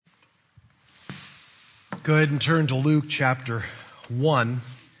Go ahead and turn to Luke chapter 1,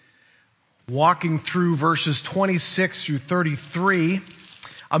 walking through verses 26 through 33.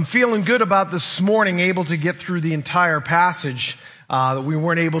 I'm feeling good about this morning, able to get through the entire passage that we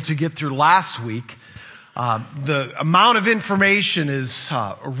weren't able to get through last week. The amount of information is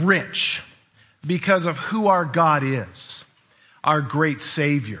rich because of who our God is, our great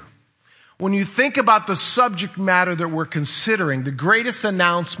Savior. When you think about the subject matter that we're considering, the greatest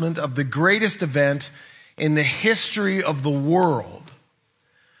announcement of the greatest event in the history of the world,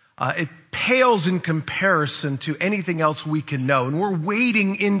 it pales in comparison to anything else we can know. And we're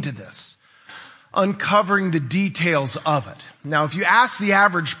wading into this, uncovering the details of it. Now, if you ask the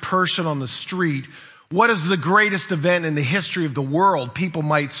average person on the street, what is the greatest event in the history of the world? People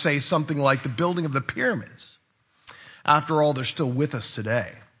might say something like the building of the pyramids. After all, they're still with us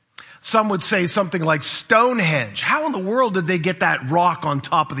today. Some would say something like Stonehenge. How in the world did they get that rock on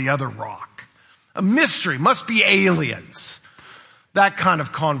top of the other rock? A mystery, must be aliens. That kind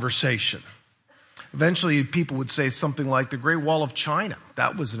of conversation. Eventually, people would say something like the Great Wall of China.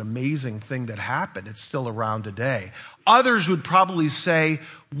 That was an amazing thing that happened. It's still around today. Others would probably say,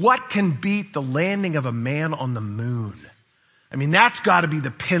 what can beat the landing of a man on the moon? I mean, that's got to be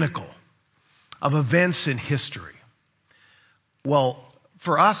the pinnacle of events in history. Well,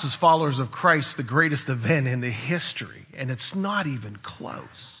 for us as followers of Christ, the greatest event in the history, and it's not even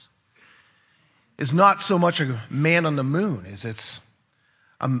close, is not so much a man on the moon as it's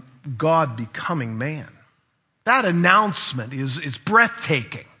a God becoming man. That announcement is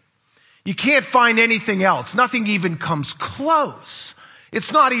breathtaking. You can't find anything else. Nothing even comes close.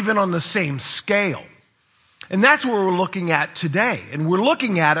 It's not even on the same scale. And that's what we're looking at today. And we're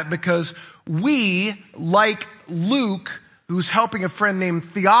looking at it because we, like Luke, who's helping a friend named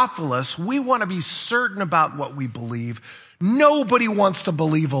Theophilus, we want to be certain about what we believe. Nobody wants to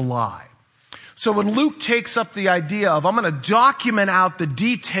believe a lie. So when Luke takes up the idea of, I'm going to document out the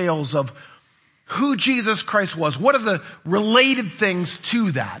details of who Jesus Christ was, what are the related things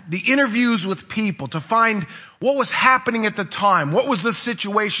to that? The interviews with people to find what was happening at the time, what was the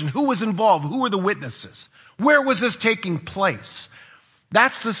situation, who was involved, who were the witnesses, where was this taking place?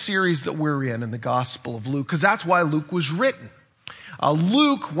 That's the series that we're in the Gospel of Luke, because that's why Luke was written.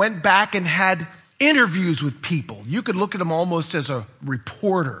 Luke went back and had interviews with people. You could look at him almost as a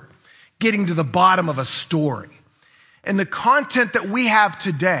reporter, getting to the bottom of a story. And the content that we have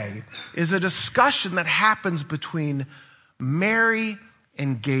today is a discussion that happens between Mary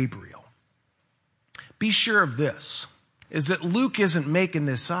and Gabriel. Be sure of this, is that Luke isn't making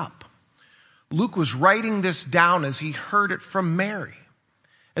this up. Luke was writing this down as he heard it from Mary,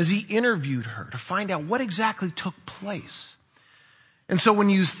 as he interviewed her to find out what exactly took place. And so when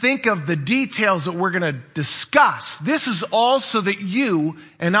you think of the details that we're going to discuss, this is all so that you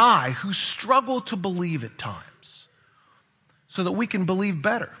and I, who struggle to believe at times, so that we can believe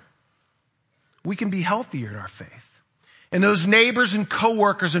better. We can be healthier in our faith. And those neighbors and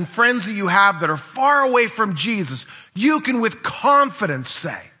coworkers and friends that you have that are far away from Jesus, you can with confidence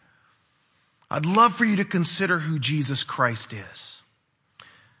say, I'd love for you to consider who Jesus Christ is.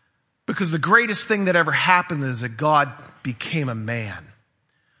 Because the greatest thing that ever happened is that God became a man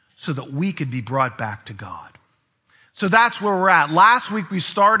so that we could be brought back to God. So that's where we're at. Last week we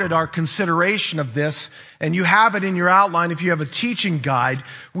started our consideration of this, and you have it in your outline if you have a teaching guide.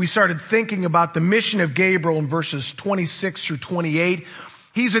 We started thinking about the mission of Gabriel in verses 26 through 28.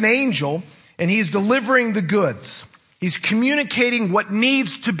 He's an angel, and he's delivering the goods. He's communicating what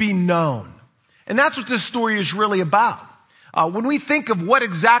needs to be known. And that's what this story is really about. When we think of what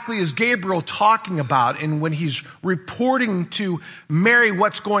exactly is Gabriel talking about, and when he's reporting to Mary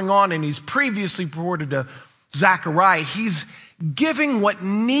what's going on, and he's previously reported to Zechariah, he's giving what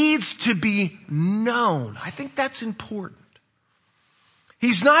needs to be known. I think that's important.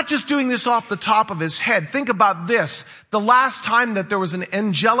 He's not just doing this off the top of his head. Think about this. The last time that there was an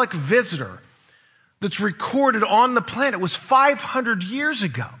angelic visitor that's recorded on the planet was 500 years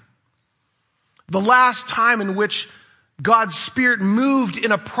ago. The last time in which God's Spirit moved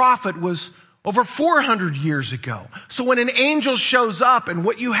in a prophet was over 400 years ago. So when an angel shows up, and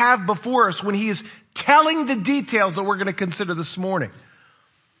what you have before us, when he is telling the details that we're going to consider this morning,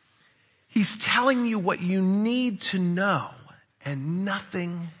 he's telling you what you need to know and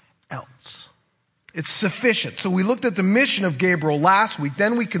nothing else. It's sufficient. So we looked at the mission of Gabriel last week.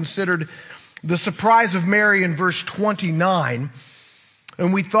 Then we considered the surprise of Mary in verse 29.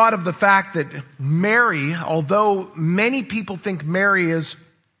 And we thought of the fact that Mary, although many people think Mary is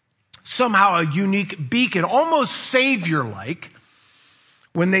somehow a unique beacon, almost Savior-like,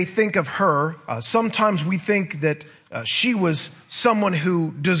 when they think of her, sometimes we think that she was someone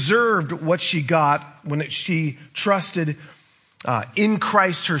who deserved what she got when she trusted in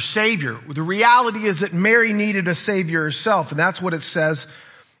Christ her Savior. The reality is that Mary needed a Savior herself, and that's what it says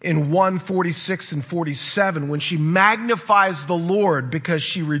in 1:46 and 47, when she magnifies the Lord because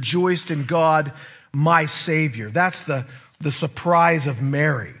she rejoiced in God, my Savior. That's the surprise of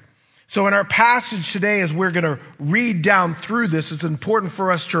Mary. So in our passage today, as we're going to read down through this, it's important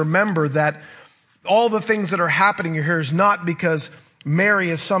for us to remember that all the things that are happening here is not because Mary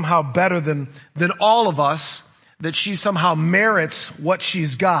is somehow better than all of us, that she somehow merits what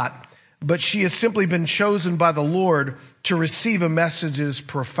she's got, but she has simply been chosen by the Lord to receive a message that is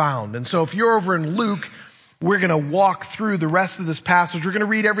profound. And so if you're over in Luke, we're going to walk through the rest of this passage. We're going to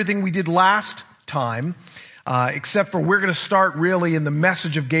read everything we did last time, except for we're going to start really in the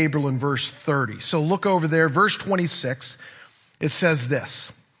message of Gabriel in verse 30. So look over there, verse 26. It says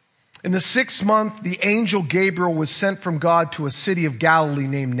this: in the 6th month, the angel Gabriel was sent from God to a city of Galilee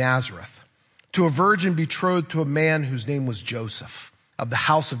named Nazareth, to a virgin betrothed to a man whose name was Joseph, of the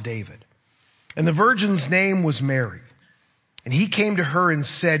house of David. And the virgin's name was Mary. And he came to her and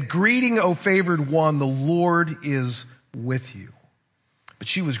said, "Greeting, O favored one, the Lord is with you." But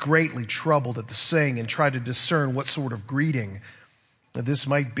she was greatly troubled at the saying and tried to discern what sort of greeting this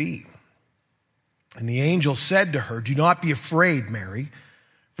might be. And the angel said to her, "Do not be afraid, Mary,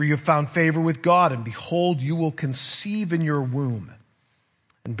 for you have found favor with God, and behold, you will conceive in your womb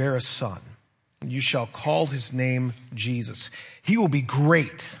and bear a son, and you shall call his name Jesus. He will be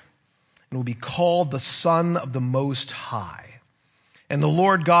great and will be called the Son of the Most High. And the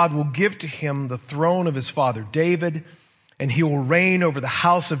Lord God will give to him the throne of his father David, and he will reign over the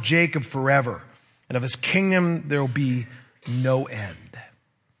house of Jacob forever, and of his kingdom there will be no end."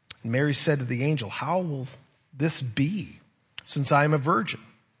 And Mary said to the angel, "How will this be, since I am a virgin?"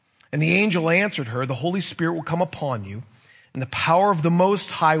 And the angel answered her, "The Holy Spirit will come upon you, and the power of the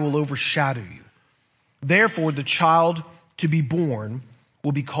Most High will overshadow you. Therefore, the child to be born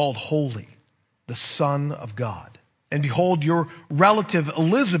will be called Holy, the Son of God. And behold, your relative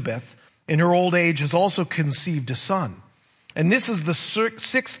Elizabeth, in her old age, has also conceived a son. And this is the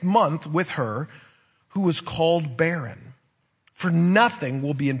 6th month with her, who was called barren. For nothing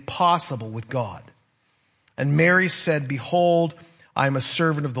will be impossible with God." And Mary said, "Behold, I am a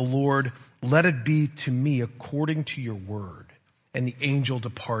servant of the Lord. Let it be to me according to your word." And the angel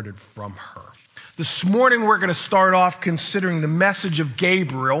departed from her. This morning we're going to start off considering the message of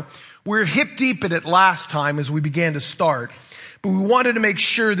Gabriel. We're hip deep in it last time as we began to start. But we wanted to make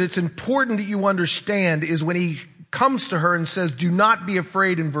sure that it's important that you understand is when he comes to her and says, "Do not be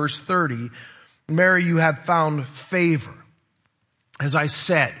afraid," in verse 30, "Mary, you have found favor." As I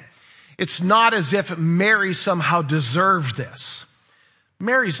said, it's not as if Mary somehow deserved this.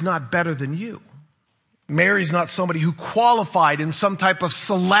 Mary's not better than you. Mary's not somebody who qualified in some type of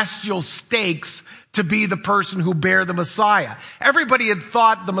celestial stakes to be the person who bare the Messiah. Everybody had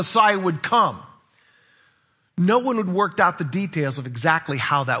thought the Messiah would come. No one had worked out the details of exactly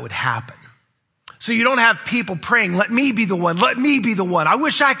how that would happen. So you don't have people praying, "Let me be the one, let me be the one. I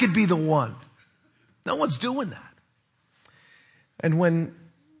wish I could be the one." No one's doing that. And when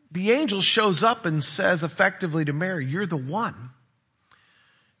the angel shows up and says effectively to Mary, "You're the one,"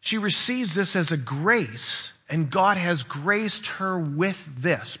 she receives this as a grace, and God has graced her with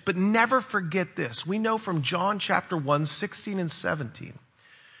this. But never forget this. We know from John chapter 1, 16 and 17,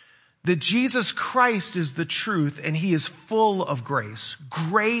 that Jesus Christ is the truth, and he is full of grace.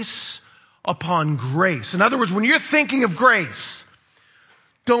 Grace upon grace. In other words, when you're thinking of grace,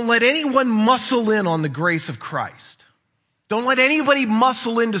 don't let anyone muscle in on the grace of Christ. Don't let anybody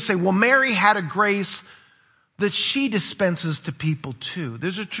muscle in to say, "Well, Mary had a grace that she dispenses to people too."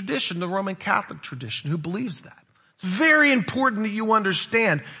 There's a tradition, the Roman Catholic tradition, who believes that. It's very important that you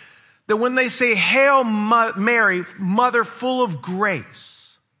understand that when they say, "Hail Mary, Mother full of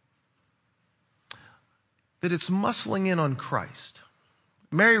grace," that it's muscling in on Christ.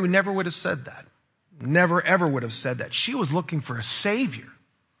 Mary never would have said that. Never ever would have said that. She was looking for a Savior.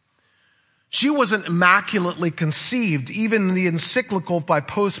 She wasn't immaculately conceived. Even the encyclical by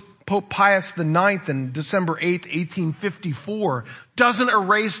Pope Pius IX in December 8th, 1854 doesn't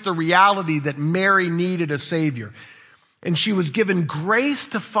erase the reality that Mary needed a Savior. And she was given grace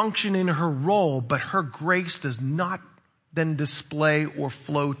to function in her role, but her grace does not then display or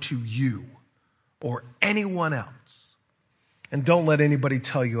flow to you or anyone else. And don't let anybody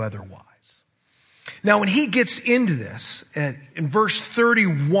tell you otherwise. Now, when he gets into this, in verse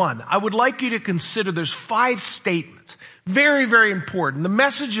 31, I would like you to consider there's 5 statements. Very, very important. The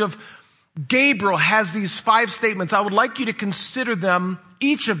message of Gabriel has these 5 statements. I would like you to consider them,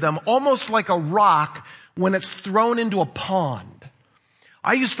 each of them, almost like a rock when it's thrown into a pond.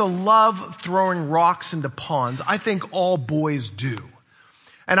 I used to love throwing rocks into ponds. I think all boys do.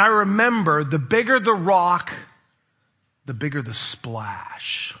 And I remember the bigger the rock, the bigger the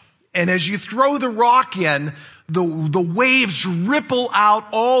splash. And as you throw the rock in, the waves ripple out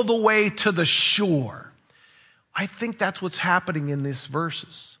all the way to the shore. I think that's what's happening in these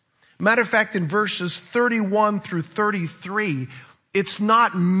verses. Matter of fact, in verses 31 through 33, it's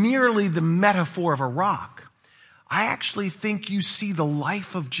not merely the metaphor of a rock. I actually think you see the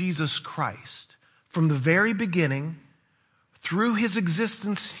life of Jesus Christ from the very beginning, through his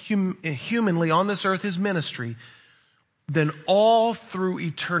existence humanly on this earth, his ministry, then all through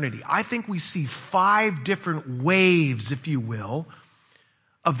eternity. I think we see 5 different waves, if you will,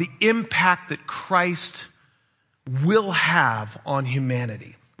 of the impact that Christ will have on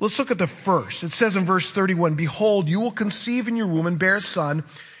humanity. Let's look at the first. It says in verse 31, "Behold, you will conceive in your womb and bear a son.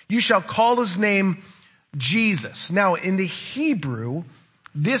 You shall call his name Jesus." Now, in the Hebrew,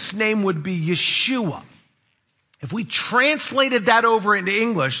 this name would be Yeshua. If we translated that over into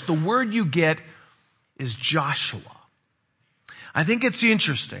English, the word you get is Joshua. I think it's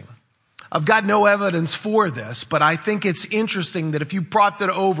interesting. I've got no evidence for this, but I think it's interesting that if you brought that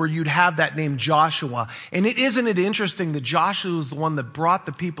over, you'd have that name Joshua. And isn't it interesting that Joshua was the one that brought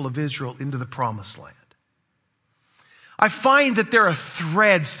the people of Israel into the promised land? I find that there are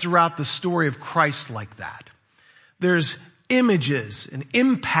threads throughout the story of Christ like that. There's images and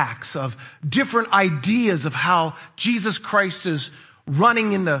impacts of different ideas of how Jesus Christ is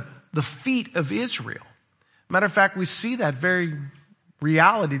running in the feet of Israel. Matter of fact, we see that very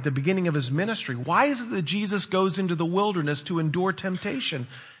reality at the beginning of his ministry. Why is it that Jesus goes into the wilderness to endure temptation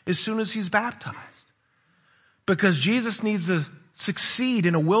as soon as he's baptized? Because Jesus needs to succeed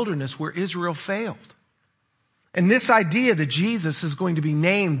in a wilderness where Israel failed. And this idea that Jesus is going to be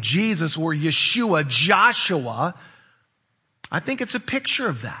named Jesus or Yeshua, Joshua, I think it's a picture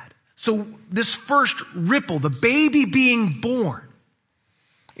of that. So this first ripple, the baby being born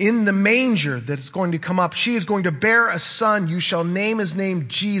in the manger that is going to come up, she is going to bear a son. You shall name his name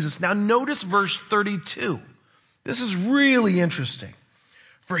Jesus. Now notice verse 32. This is really interesting.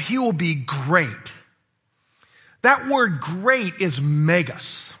 For he will be great. That word great is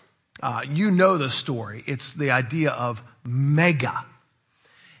megas. You know the story. It's the idea of mega.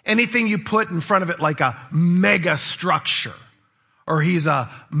 Anything you put in front of it like a mega structure, or he's a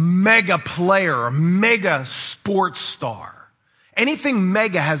mega player, a mega sports star. Anything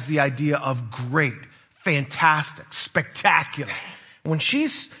mega has the idea of great, fantastic, spectacular. When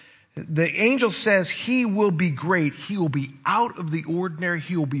the angel says he will be great, he will be out of the ordinary,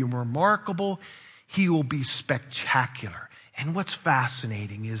 he will be remarkable, he will be spectacular. And what's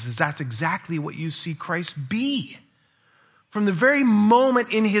fascinating is that's exactly what you see Christ be. From the very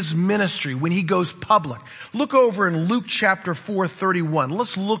moment in his ministry when he goes public. Look over in Luke chapter 4:31.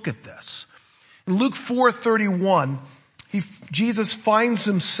 Let's look at this. In Luke 4:31, Jesus finds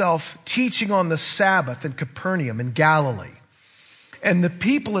himself teaching on the Sabbath in Capernaum in Galilee. And the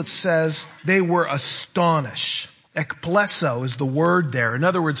people, it says, they were astonished. Ekplesso is the word there. In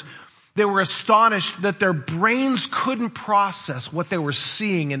other words, they were astonished that their brains couldn't process what they were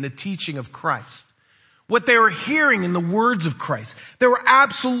seeing in the teaching of Christ, what they were hearing in the words of Christ. They were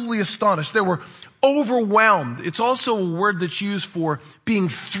absolutely astonished. They were overwhelmed. It's also a word that's used for being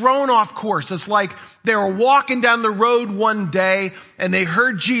thrown off course. It's like they were walking down the road one day and they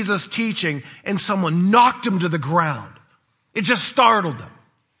heard Jesus teaching and someone knocked them to the ground. It just startled them.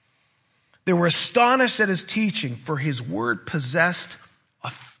 They were astonished at his teaching, for his word possessed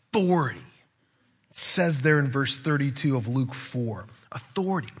authority. It says there in verse 32 of Luke 4,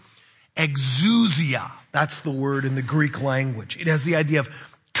 authority. Exousia, that's the word in the Greek language. It has the idea of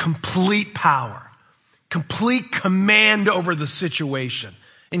complete power, complete command over the situation,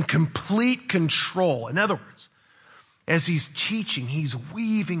 and complete control. In other words, as he's teaching, he's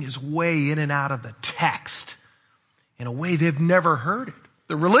weaving his way in and out of the text in a way they've never heard it.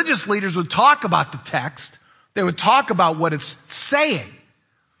 The religious leaders would talk about the text. They would talk about what it's saying.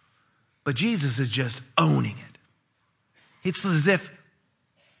 But Jesus is just owning it. It's as if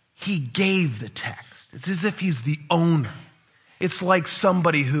he gave the text. It's as if he's the owner. It's like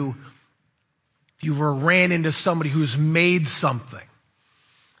somebody who, if you ever ran into somebody who's made something,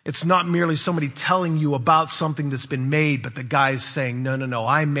 it's not merely somebody telling you about something that's been made, but the guy's saying, no,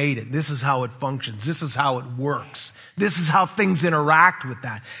 I made it. This is how it functions. This is how it works. This is how things interact with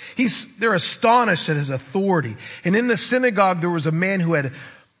that. They're astonished at his authority. And in the synagogue, there was a man who had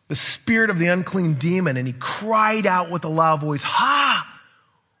the spirit of the unclean demon, and he cried out with a loud voice, "Ha!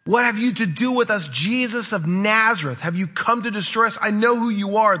 What have you to do with us, Jesus of Nazareth? Have you come to destroy us? I know who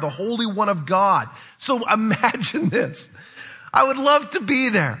you are, the Holy One of God. So imagine this. I would love to be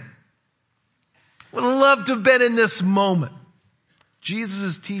there. Would love to have been in this moment. Jesus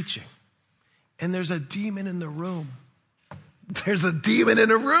is teaching, and there's a demon in the room. There's a demon in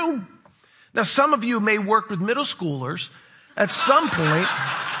a room. Now, some of you may work with middle schoolers. At some point,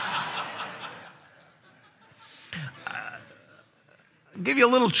 I'll give you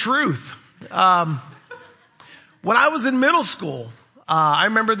a little truth. When I was in middle school, I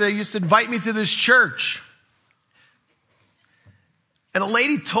remember they used to invite me to this church. And a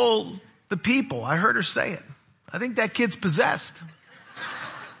lady told the people, I heard her say it, I think that kid's possessed.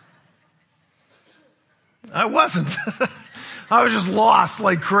 I wasn't. I was just lost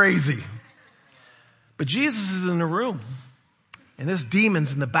like crazy. But Jesus is in the room. And this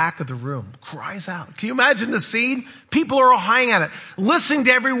demon's in the back of the room, cries out. Can you imagine the scene? People are all hanging at it, listening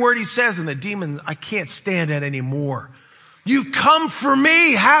to every word he says. And the demon, I can't stand it anymore. You've come for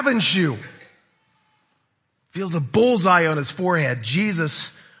me, haven't you? Feels a bullseye on his forehead.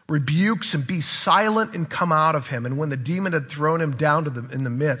 Jesus rebukes him, be silent and come out of him. And when the demon had thrown him down in the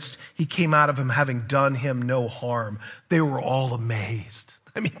midst, he came out of him having done him no harm. They were all amazed.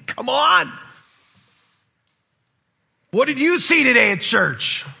 I mean, come on. What did you see today at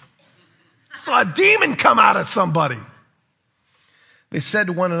church? Saw a demon come out of somebody. They said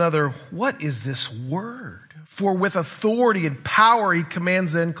to one another, what is this word? For with authority and power he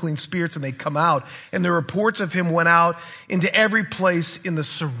commands the unclean spirits, and they come out. And the reports of him went out into every place in the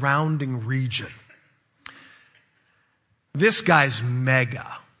surrounding region. This guy's mega.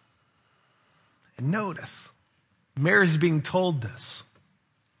 And notice, Mary's being told this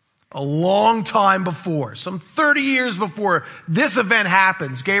a long time before, some 30 years before this event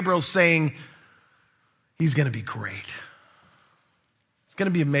happens. Gabriel's saying he's going to be great. It's going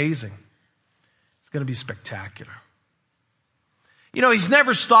to be amazing. It's going to be spectacular. You know, he's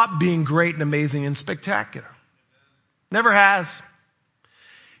never stopped being great and amazing and spectacular. Never has.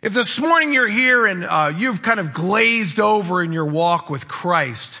 If this morning you're here and you've kind of glazed over in your walk with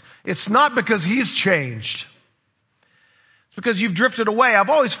Christ, it's not because he's changed. It's because you've drifted away. I've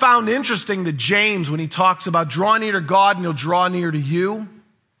always found interesting that James, when he talks about draw near to God and he'll draw near to you,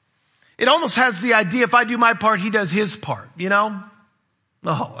 it almost has the idea if I do my part, he does his part, you know?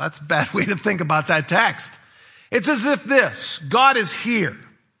 Oh, that's a bad way to think about that text. It's as if this, God is here.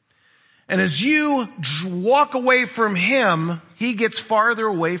 And as you walk away from him, he gets farther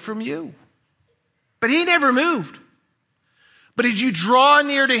away from you. But he never moved. But as you draw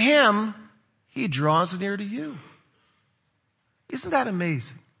near to him, he draws near to you. Isn't that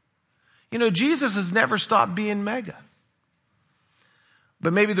amazing? You know, Jesus has never stopped being mega.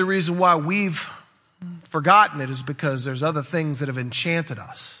 But maybe the reason why we've forgotten it is because there's other things that have enchanted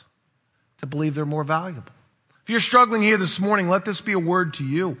us to believe they're more valuable. If you're struggling here this morning, let this be a word to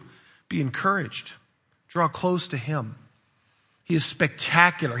you. Be encouraged. Draw close to him. He is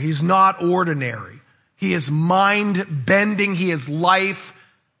spectacular. He's not ordinary. He is mind-bending. He is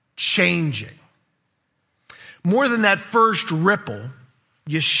life-changing. More than that first ripple,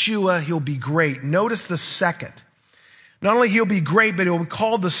 Yeshua, he'll be great. Notice the second. Not only he'll be great, but he'll be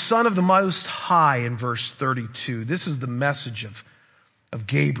called the Son of the Most High in verse 32. This is the message of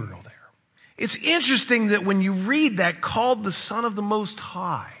Gabriel there. It's interesting that when you read that, called the Son of the Most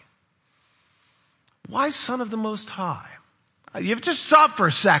High. Why Son of the Most High? You have to stop for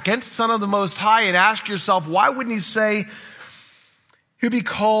a second, Son of the Most High, and ask yourself, why wouldn't he say he'll be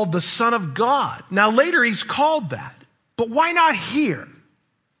called the Son of God? Now later he's called that, but why not here?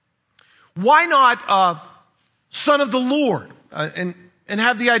 Why not Son of the Lord and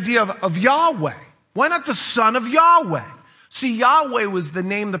have the idea of Yahweh? Why not the Son of Yahweh? See, Yahweh was the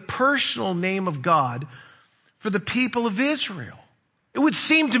name, the personal name of God for the people of Israel. It would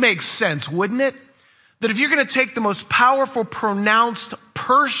seem to make sense, wouldn't it? That if you're going to take the most powerful, pronounced,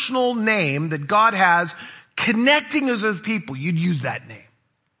 personal name that God has, connecting us with people, you'd use that name.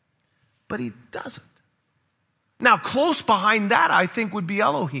 But he doesn't. Now, close behind that, I think, would be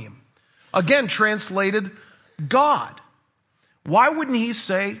Elohim. Again, translated God. Why wouldn't he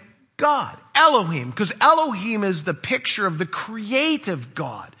say God? Elohim, because Elohim is the picture of the creative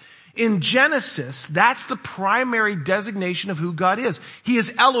God. In Genesis, that's the primary designation of who God is. He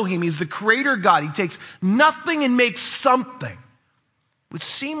is Elohim. He's the creator God. He takes nothing and makes something. It would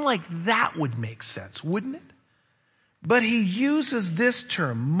seem like that would make sense, wouldn't it? But he uses this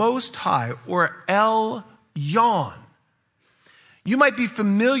term, Most High, or El Yon. You might be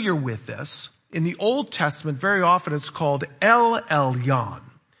familiar with this. In the Old Testament, very often it's called El Elyon.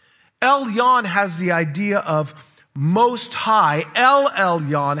 El Yon has the idea of Most High, El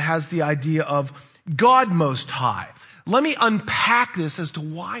Elyon, has the idea of God Most High. Let me unpack this as to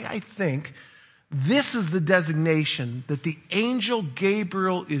why I think this is the designation that the angel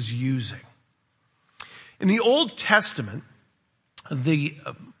Gabriel is using. In the Old Testament, the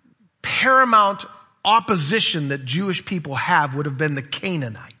paramount opposition that Jewish people have would have been the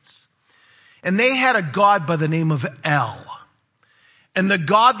Canaanites. And they had a god by the name of El. And the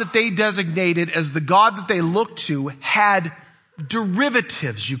God that they designated as the God that they looked to had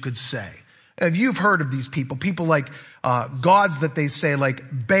derivatives, you could say. And you've heard of these people like gods that they say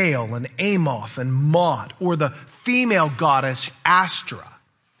like Baal and Amoth and Mot, or the female goddess Astra.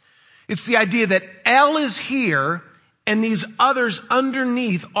 It's the idea that El is here and these others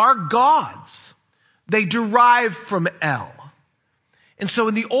underneath are gods. They derive from El. And so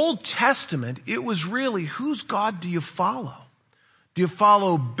in the Old Testament, it was really, whose God do you follow? Do you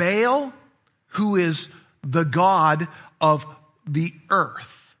follow Baal, who is the god of the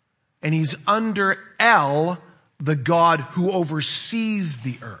earth? And he's under El, the God who oversees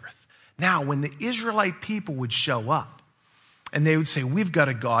the earth. Now, when the Israelite people would show up, and they would say, we've got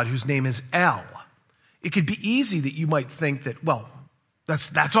a God whose name is El, it could be easy that you might think that, well,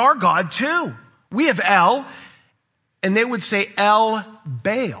 that's our God too. We have El, and they would say El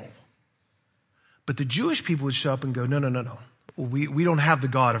Baal. But the Jewish people would show up and go, no. We don't have the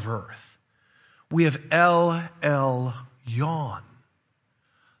God of earth. We have El Elyon,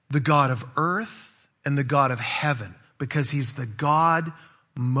 the God of earth and the God of heaven, because he's the God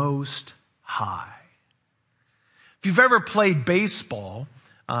Most High. If you've ever played baseball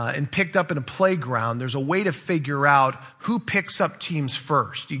and picked up in a playground, there's a way to figure out who picks up teams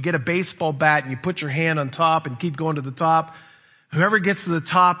first. You get a baseball bat and you put your hand on top and keep going to the top. Whoever gets to the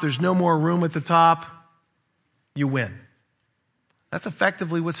top, there's no more room at the top, you win. That's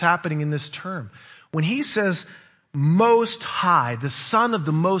effectively what's happening in this term. When he says Most High, the Son of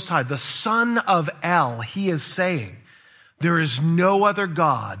the Most High, the Son of El, he is saying there is no other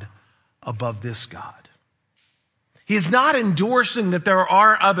God above this God. He is not endorsing that there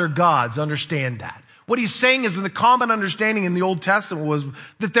are other gods. Understand that. What he's saying is, in the common understanding in the Old Testament was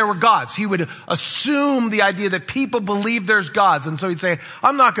that there were gods. He would assume the idea that people believe there's gods. And so he'd say,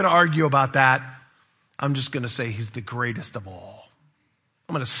 I'm not going to argue about that. I'm just going to say he's the greatest of all.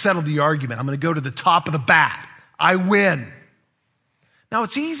 I'm going to settle the argument. I'm going to go to the top of the bat. I win. Now,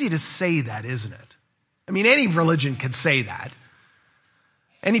 it's easy to say that, isn't it? I mean, any religion could say that.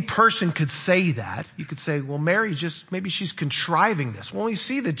 Any person could say that. You could say, well, Mary maybe she's contriving this. Well, we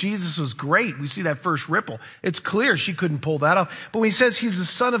see that Jesus was great. We see that first ripple. It's clear she couldn't pull that off. But when he says he's the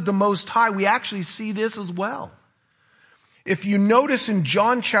Son of the Most High, we actually see this as well. If you notice in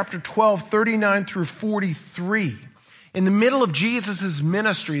John chapter 12, 39 through 43, in the middle of Jesus'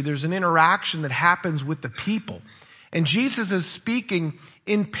 ministry, there's an interaction that happens with the people. And Jesus is speaking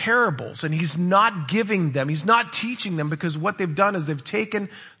in parables, and he's not giving them, he's not teaching them, because what they've done is they've taken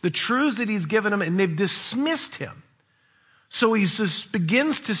the truths that he's given them and they've dismissed him. So he just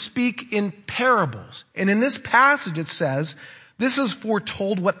begins to speak in parables. And in this passage it says, this is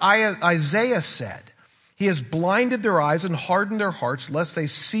foretold what Isaiah said. He has blinded their eyes and hardened their hearts, lest they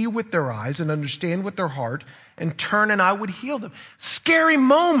see with their eyes and understand with their heart and turn, and I would heal them. Scary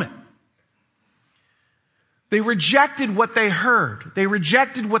moment. They rejected what they heard. They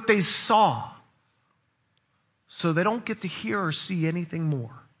rejected what they saw. So they don't get to hear or see anything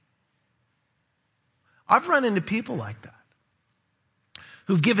more. I've run into people like that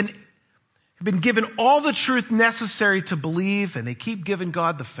who've been given all the truth necessary to believe, and they keep giving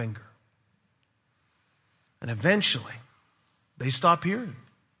God the finger. And eventually, they stop hearing.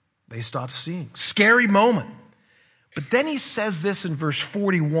 They stop seeing. Scary moment. But then he says this in verse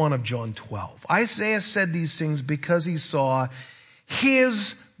 41 of John 12. Isaiah said these things because he saw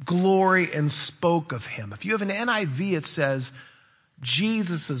his glory and spoke of him. If you have an NIV, it says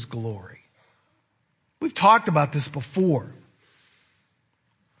Jesus' glory. We've talked about this before.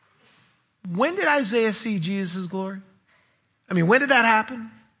 When did Isaiah see Jesus' glory? I mean, when did that happen?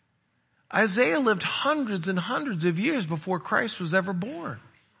 Isaiah lived hundreds and hundreds of years before Christ was ever born.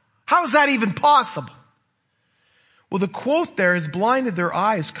 How is that even possible? Well, the quote there, has blinded their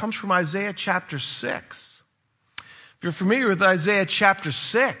eyes, comes from Isaiah chapter 6. If you're familiar with Isaiah chapter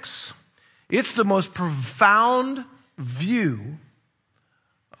 6, it's the most profound view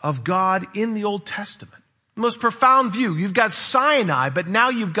of God in the Old Testament. The most profound view. You've got Sinai, but now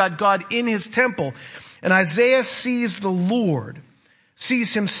you've got God in his temple. And Isaiah sees the Lord,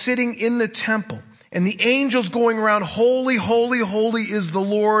 sees him sitting in the temple, and the angels going around, holy, holy, holy is the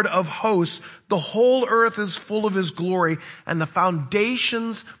Lord of hosts. The whole earth is full of his glory, and the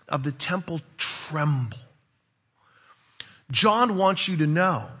foundations of the temple tremble. John wants you to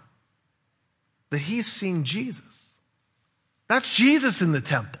know that he's seen Jesus. That's Jesus in the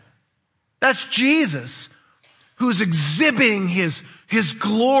temple. That's Jesus who's exhibiting his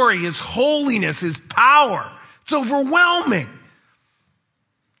glory, his holiness, his power. It's overwhelming.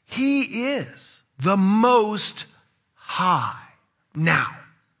 He is the Most High. Now,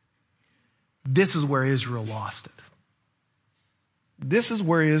 this is where Israel lost it. This is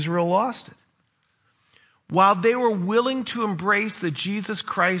where Israel lost it. While they were willing to embrace that Jesus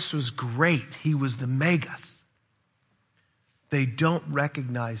Christ was great, he was the Megas, they don't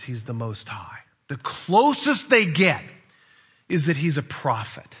recognize he's the Most High. The closest they get is that he's a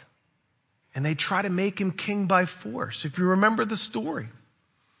prophet. And they try to make him king by force. If you remember the story.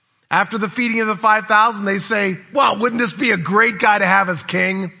 After the feeding of the 5,000, they say, well, wouldn't this be a great guy to have as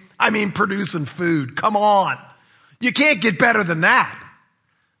king? I mean, producing food. Come on. You can't get better than that.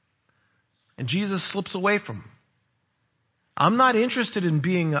 And Jesus slips away from him. I'm not interested in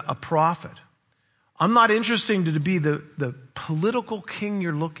being a prophet. I'm not interested to be the political king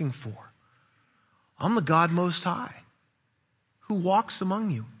you're looking for. I'm the God Most High who walks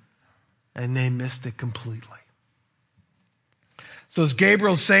among you. And they missed it completely. So as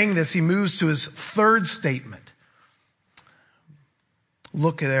Gabriel's saying this, he moves to his third statement.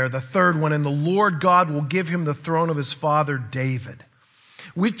 Look there, the third one. And the Lord God will give him the throne of his father David.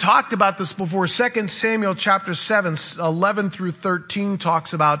 We've talked about this before. 2 Samuel chapter 7, 11 through 13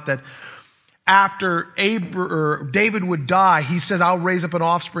 talks about that after David would die, he says, I'll raise up an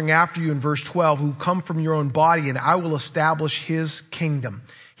offspring after you in verse 12 who come from your own body, and I will establish his kingdom.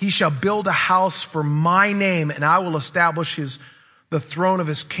 He shall build a house for my name, and I will establish the throne of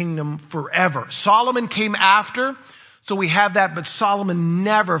his kingdom forever. Solomon came after, so we have that, but Solomon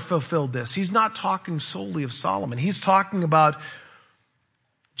never fulfilled this. He's not talking solely of Solomon. He's talking about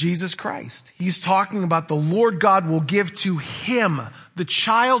Jesus Christ. He's talking about the Lord God will give to him, the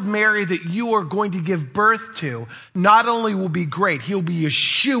child Mary that you are going to give birth to, not only will be great, he'll be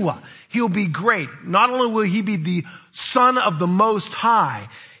Yeshua. He'll be great. Not only will he be the Son of the Most High,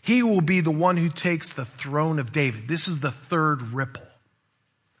 he will be the one who takes the throne of David. This is the third ripple.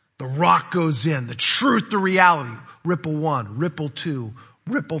 The rock goes in. The truth, the reality. Ripple 1, ripple 2,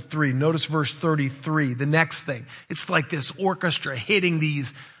 ripple 3. Notice verse 33, the next thing. It's like this orchestra hitting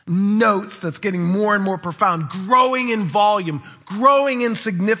these notes that's getting more and more profound, growing in volume, growing in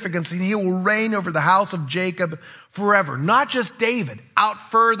significance, and he will reign over the house of Jacob forever. Not just David. Out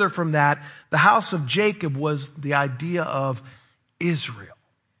further from that, the house of Jacob was the idea of Israel.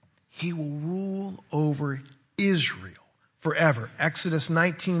 He will rule over Israel forever. Exodus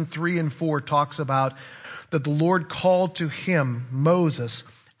 19, 3 and 4 talks about that the Lord called to him, Moses,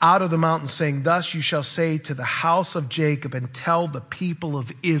 out of the mountain saying, thus you shall say to the house of Jacob and tell the people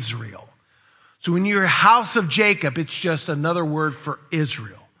of Israel. So when you're house of Jacob, it's just another word for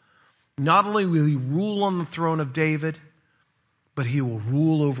Israel. Not only will he rule on the throne of David, but he will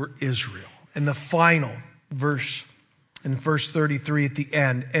rule over Israel. And the final verse, in verse 33 at the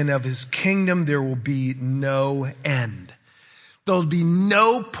end, and of his kingdom there will be no end. There'll be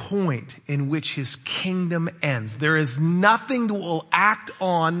no point in which his kingdom ends. There is nothing that will act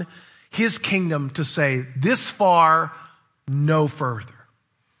on his kingdom to say this far, no further.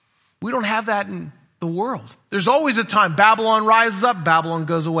 We don't have that in the world. There's always a time. Babylon rises up, Babylon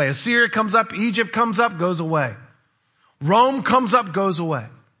goes away. Assyria comes up, Egypt comes up, goes away. Rome comes up, goes away.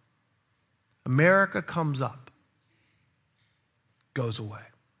 America comes up, goes away.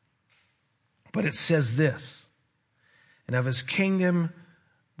 But it says this, and of his kingdom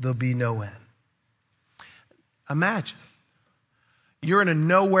there'll be no end. Imagine, you're in a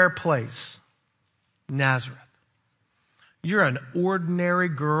nowhere place, Nazareth. You're an ordinary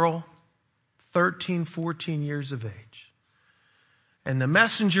girl, 13, 14 years of age. And the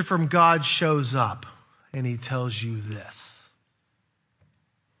messenger from God shows up and he tells you this.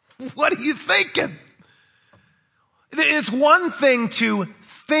 What are you thinking? It's one thing to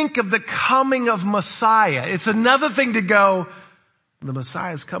think of the coming of Messiah. It's another thing to go, the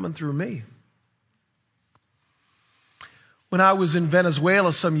Messiah is coming through me. When I was in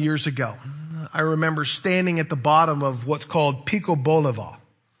Venezuela some years ago, I remember standing at the bottom of what's called Pico Bolivar,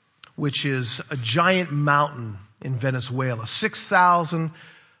 which is a giant mountain in Venezuela,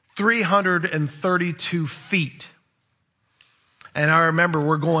 6,332 feet. And I remember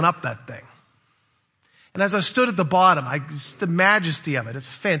we're going up that thing. And as I stood at the bottom, just the majesty of it,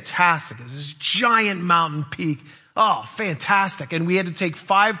 it's fantastic. It's this giant mountain peak. Oh, fantastic. And we had to take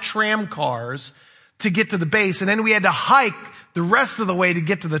 5 tram cars to get to the base. And then we had to hike the rest of the way to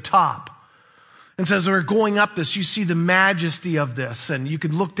get to the top. And so as we're going up this, you see the majesty of this, and you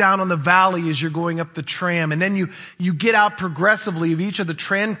can look down on the valley as you're going up the tram, and then you get out progressively of each of the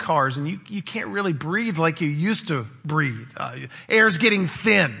tram cars, and you can't really breathe like you used to breathe. Air's getting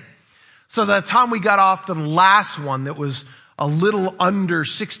thin. So by the time we got off the last one that was a little under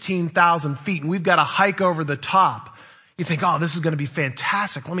 16,000 feet, and we've got to hike over the top, you think, oh, this is going to be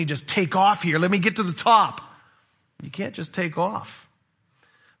fantastic. Let me just take off here. Let me get to the top. You can't just take off.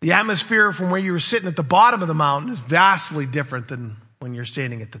 The atmosphere from where you were sitting at the bottom of the mountain is vastly different than when you're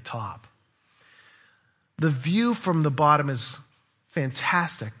standing at the top. The view from the bottom is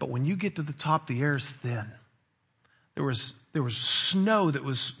fantastic, but when you get to the top, the air is thin. There was snow that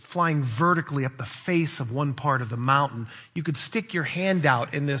was flying vertically up the face of one part of the mountain. You could stick your hand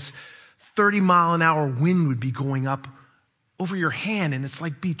out and this 30-mile-an-hour wind would be going up over your hand, and it's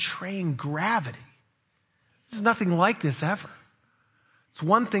like betraying gravity. There's nothing like this ever. It's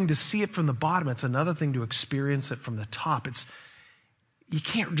one thing to see it from the bottom. It's another thing to experience it from the top. You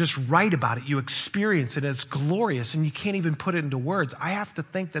can't just write about it. You experience it. It's glorious, and you can't even put it into words. I have to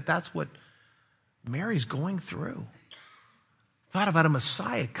think that that's what Mary's going through. Thought about a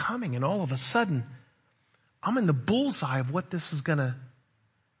Messiah coming, and all of a sudden, I'm in the bullseye of what this is gonna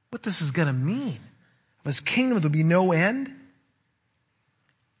mean. Of his kingdom, there'll be no end.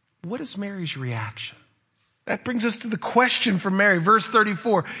 What is Mary's reaction? That brings us to the question from Mary, verse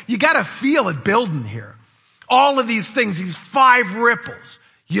 34. You got to feel it building here. All of these things, these 5 ripples.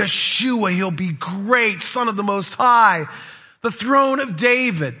 Yeshua, he'll be great, Son of the Most High. The throne of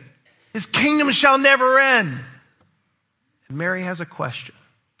David. His kingdom shall never end. And Mary has a question.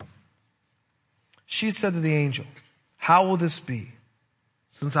 She said to the angel, how will this be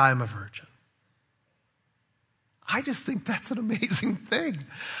since I am a virgin? I just think that's an amazing thing.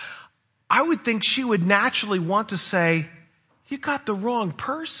 I would think she would naturally want to say, you got the wrong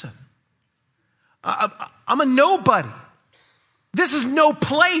person. I'm a nobody. This is no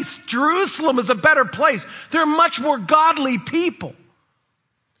place. Jerusalem is a better place. There are much more godly people.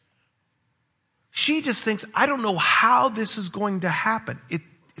 She just thinks, I don't know how this is going to happen.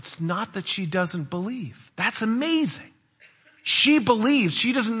 It's not that she doesn't believe. That's amazing. She believes.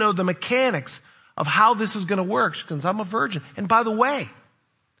 She doesn't know the mechanics of how this is going to work because I'm a virgin. And by the way,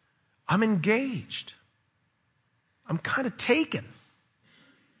 I'm engaged. I'm kind of taken.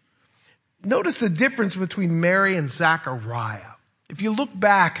 Notice the difference between Mary and Zechariah. If you look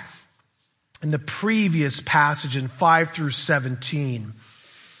back in the previous passage in 5 through 17,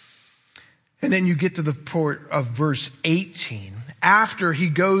 and then you get to the part of verse 18, after he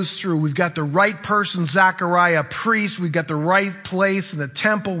goes through, we've got the right person, Zechariah, priest, we've got the right place in the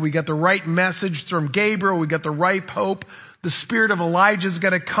temple, we got the right message from Gabriel, we got the right hope. The spirit of Elijah is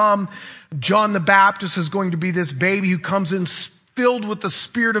going to come. John the Baptist is going to be this baby who comes in filled with the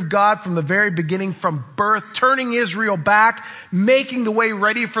Spirit of God from the very beginning, from birth, turning Israel back, making the way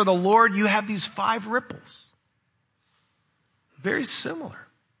ready for the Lord. You have these 5 ripples. Very similar.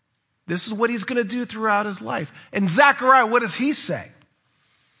 This is what he's going to do throughout his life. And Zechariah, what does he say?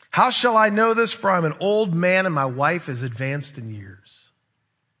 How shall I know this? For I'm an old man and my wife is advanced in years.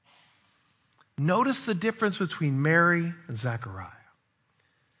 Notice the difference between Mary and Zechariah.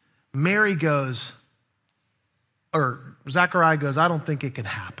 Zechariah goes, I don't think it can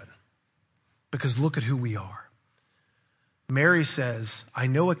happen because look at who we are. Mary says, I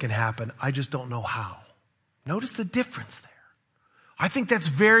know it can happen. I just don't know how. Notice the difference there. I think that's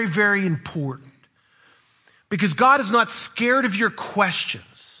very, very important because God is not scared of your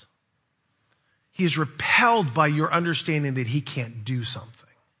questions. He is repelled by your understanding that he can't do something.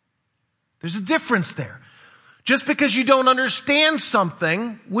 There's a difference there. Just because you don't understand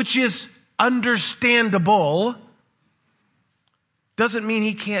something, which is understandable, doesn't mean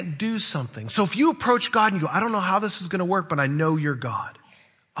he can't do something. So if you approach God and you go, I don't know how this is going to work, but I know you're God.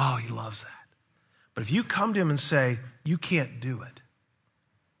 Oh, he loves that. But if you come to him and say, you can't do it,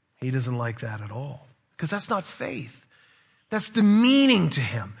 he doesn't like that at all. Because that's not faith. That's demeaning to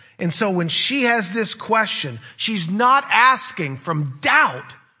him. And so when she has this question, she's not asking from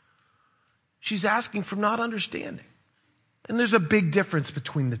doubt. She's asking from not understanding. And there's a big difference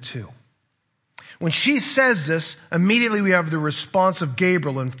between the two. When she says this, immediately we have the response of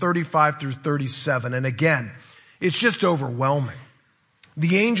Gabriel in 35 through 37. And again, it's just overwhelming.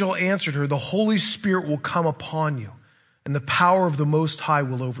 The angel answered her, the Holy Spirit will come upon you, and the power of the Most High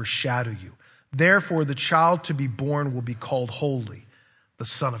will overshadow you. Therefore, the child to be born will be called Holy, the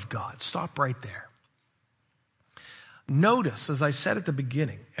Son of God. Stop right there. Notice, as I said at the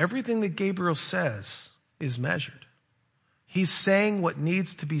beginning, everything that Gabriel says is measured. He's saying what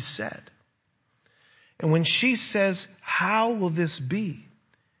needs to be said. And when she says, how will this be?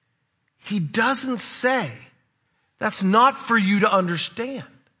 He doesn't say, that's not for you to understand.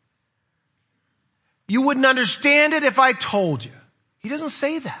 You wouldn't understand it if I told you. He doesn't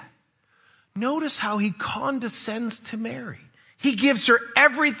say that. Notice how he condescends to Mary. He gives her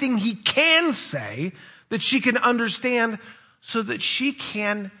everything he can say that she can understand so that she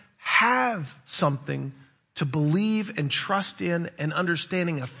can have something to believe and trust in and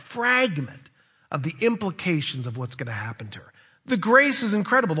understanding a fragment of the implications of what's going to happen to her. The grace is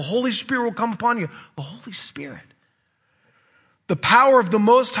incredible. The Holy Spirit will come upon you. The Holy Spirit. The power of the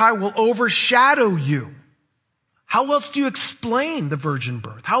Most High will overshadow you. How else do you explain the virgin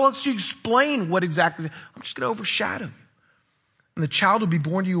birth? How else do you explain what exactly? I'm just going to overshadow you. And the child will be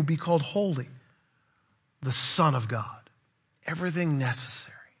born to you will be called Holy, the Son of God. Everything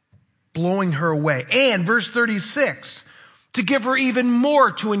necessary. Blowing her away. And verse 36, to give her even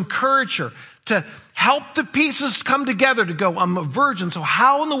more, to encourage her, to help the pieces come together to go, I'm a virgin, so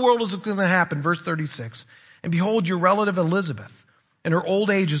how in the world is it going to happen? Verse 36, and behold, your relative Elizabeth, in her old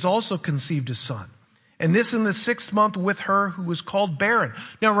age, has also conceived a son. And this in the 6th month with her who was called barren.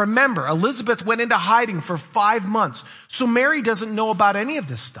 Now remember, Elizabeth went into hiding for 5 months. So Mary doesn't know about any of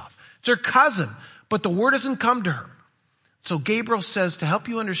this stuff. It's her cousin, but the word hasn't come to her. So Gabriel says, to help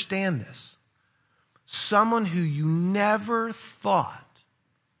you understand this, someone who you never thought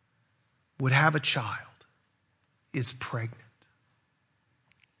would have a child is pregnant.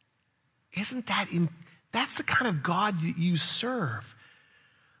 Isn't that, that's the kind of God that you serve.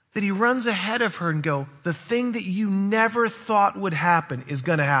 That he runs ahead of her and go, the thing that you never thought would happen is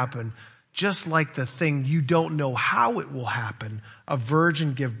going to happen. Just like the thing you don't know how it will happen, a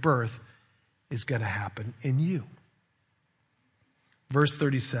virgin give birth, is going to happen in you. Verse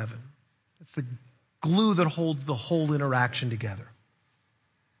 37. It's the glue that holds the whole interaction together.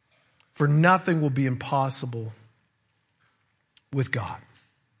 For nothing will be impossible with God.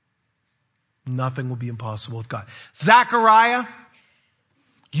 Nothing will be impossible with God. Zechariah,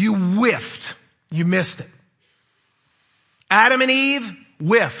 you whiffed. You missed it. Adam and Eve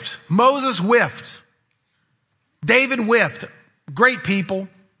whiffed. Moses whiffed. David whiffed. Great people.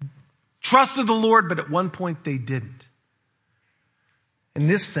 Trusted the Lord, but at one point they didn't. In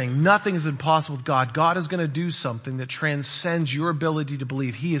this thing, nothing is impossible with God. God is going to do something that transcends your ability to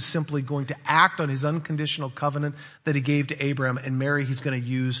believe. He is simply going to act on his unconditional covenant that he gave to Abraham. And Mary, he's going to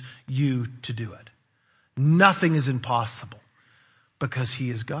use you to do it. Nothing is impossible because he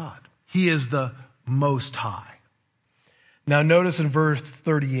is God. He is the Most High. Now notice in verse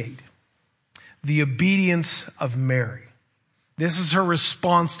 38, the obedience of Mary. This is her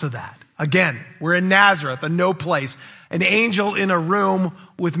response to that. Again, we're in Nazareth, a no place. An angel in a room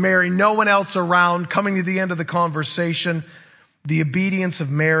with Mary, no one else around, coming to the end of the conversation. The obedience of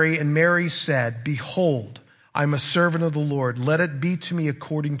Mary. And Mary said, behold, I'm a servant of the Lord. Let it be to me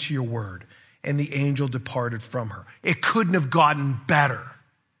according to your word. And the angel departed from her. It couldn't have gotten better.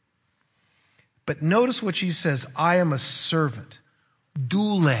 But notice what she says. I am a servant.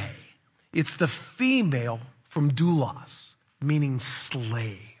 Doule. It's the female from doulos, meaning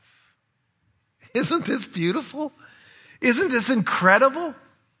slave. Isn't this beautiful? Isn't this incredible?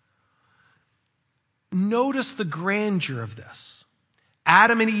 Notice the grandeur of this.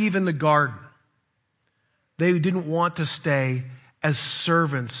 Adam and Eve in the garden. They didn't want to stay as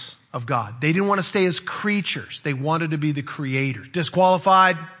servants of God. They didn't want to stay as creatures. They wanted to be the creators.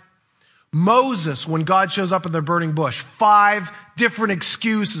 Disqualified. Moses, when God shows up in the burning bush, 5 different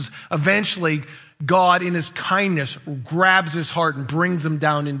excuses. Eventually, God, in his kindness, grabs his heart and brings him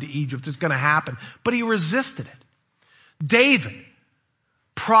down into Egypt. It's going to happen. But he resisted it. David,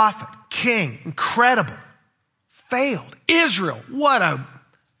 prophet, king, incredible, failed. Israel, what a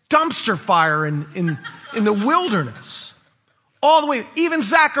dumpster fire in the wilderness. All the way, even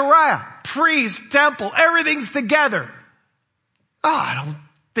Zechariah, priest, temple, everything's together. I don't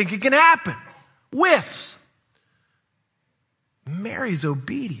think it can happen. Whiffs. Mary's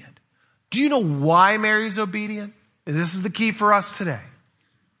obedient. Do you know why Mary's obedient? And this is the key for us today.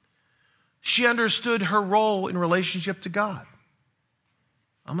 She understood her role in relationship to God.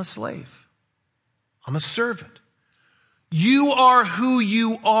 I'm a slave. I'm a servant. You are who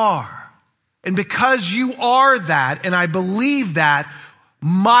you are. And because you are that, and I believe that,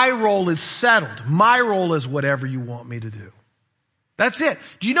 my role is settled. My role is whatever you want me to do. That's it.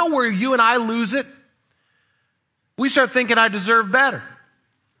 Do you know where you and I lose it? We start thinking I deserve better.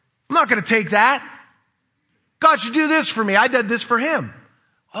 I'm not going to take that. God should do this for me. I did this for him.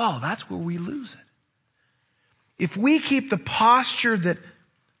 Oh, that's where we lose it. If we keep the posture that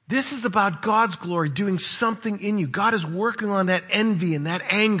this is about God's glory doing something in you. God is working on that envy and that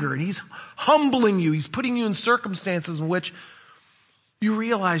anger, and he's humbling you. He's putting you in circumstances in which you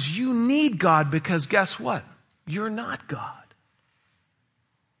realize you need God because guess what? You're not God.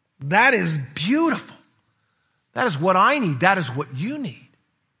 That is beautiful. That is what I need. That is what you need.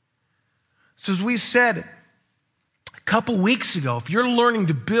 So as we said a couple weeks ago, if you're learning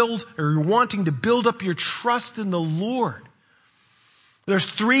to build or you're wanting to build up your trust in the Lord, there's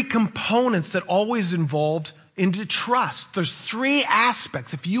three components that always involved into trust. There's three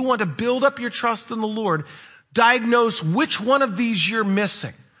aspects. If you want to build up your trust in the Lord, diagnose which one of these you're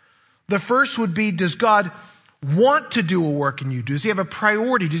missing. The first would be, does God want to do a work in you? Does he have a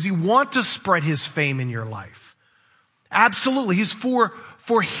priority? Does he want to spread his fame in your life? Absolutely. He's for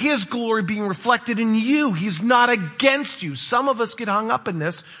his glory being reflected in you. He's not against you. Some of us get hung up in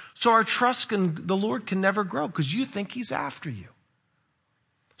this, so our trust in the Lord can never grow because you think he's after you.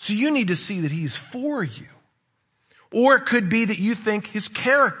 So you need to see that he's for you. Or it could be that you think his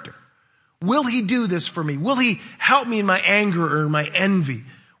character. Will he do this for me? Will he help me in my anger or my envy?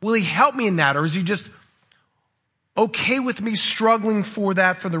 Will he help me in that? Or is he just okay with me struggling for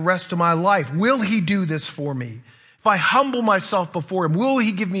that for the rest of my life? Will he do this for me? If I humble myself before him, will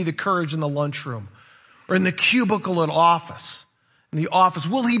he give me the courage in the lunchroom or in the cubicle at office? In the office,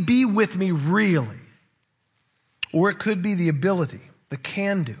 will he be with me really? Or it could be the ability, the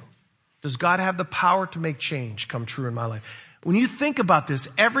can do. Does God have the power to make change come true in my life? When you think about this,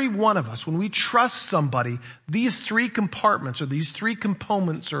 every one of us, when we trust somebody, these three compartments or these three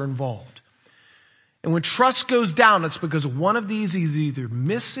components are involved. And when trust goes down, it's because one of these is either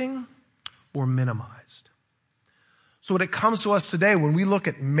missing or minimized. So when it comes to us today, when we look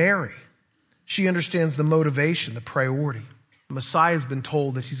at Mary, she understands the motivation, the priority. The Messiah has been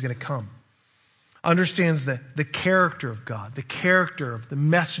told that he's going to come. Understands the character of God, the character of the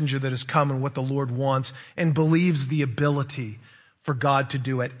messenger that has come and what the Lord wants, and believes the ability for God to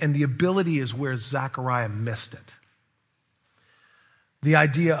do it. And the ability is where Zechariah missed it. The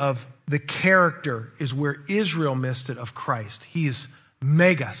idea of the character is where Israel missed it of Christ. He is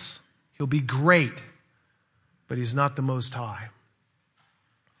megas. He'll be great, but he's not the Most High.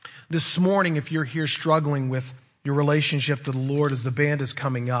 This morning, if you're here struggling with your relationship to the Lord as the band is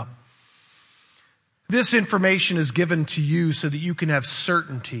coming up, this information is given to you so that you can have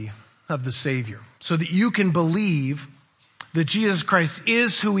certainty of the Savior, so that you can believe that Jesus Christ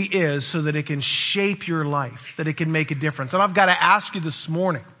is who he is, so that it can shape your life, that it can make a difference. And I've got to ask you this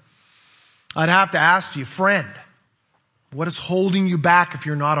morning, I'd have to ask you, friend, what is holding you back if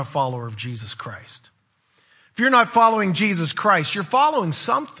you're not a follower of Jesus Christ? If you're not following Jesus Christ, you're following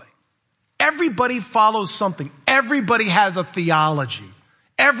something. Everybody follows something. Everybody has a theology.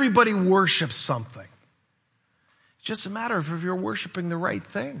 Everybody worships something. It's just a matter of if you're worshiping the right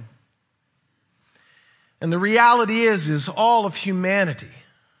thing. And the reality is all of humanity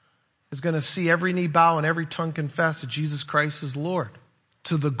is going to see every knee bow and every tongue confess that Jesus Christ is Lord,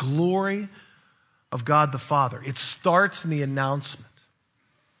 to the glory of God the Father. It starts in the announcement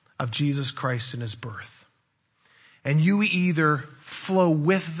of Jesus Christ and his birth. And you either flow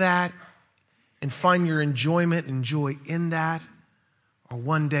with that and find your enjoyment and joy in that, or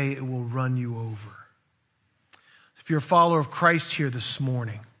one day it will run you over. If you're a follower of Christ here this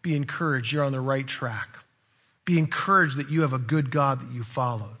morning, be encouraged. You're on the right track. Be encouraged that you have a good God that you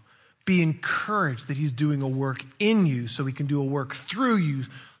follow. Be encouraged that he's doing a work in you so he can do a work through you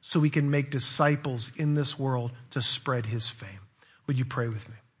so we can make disciples in this world to spread his fame. Would you pray with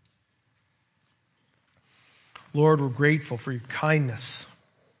me? Lord, we're grateful for your kindness.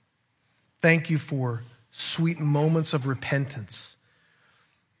 Thank you for sweet moments of repentance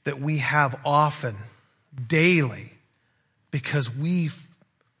that we have often, daily, because we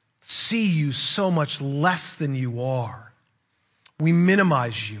see you so much less than you are. We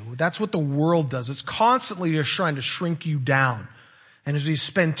minimize you. That's what the world does. It's constantly just trying to shrink you down. And as we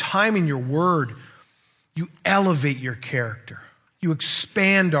spend time in your word, you elevate your character. You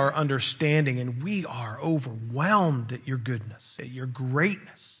expand our understanding, and we are overwhelmed at your goodness, at your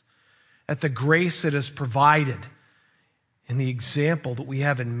greatness, at the grace that is provided in the example that we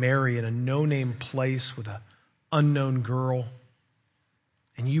have in Mary in a no-name place with an unknown girl.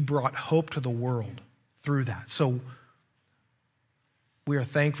 And you brought hope to the world through that. So we are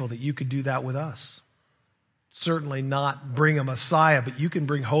thankful that you could do that with us. Certainly not bring a Messiah, but you can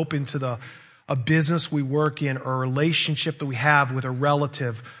bring hope into a business we work in, or a relationship that we have with a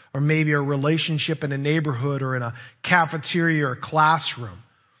relative, or maybe a relationship in a neighborhood or in a cafeteria or a classroom.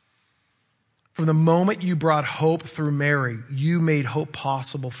 From the moment you brought hope through Mary, you made hope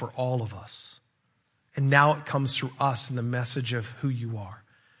possible for all of us. And now it comes through us in the message of who you are.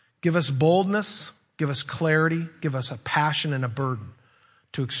 Give us boldness, give us clarity, give us a passion and a burden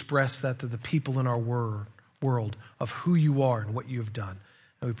to express that to the people in our world world of who you are and what you have done.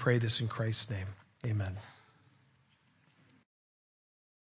 And we pray this in Christ's name. Amen.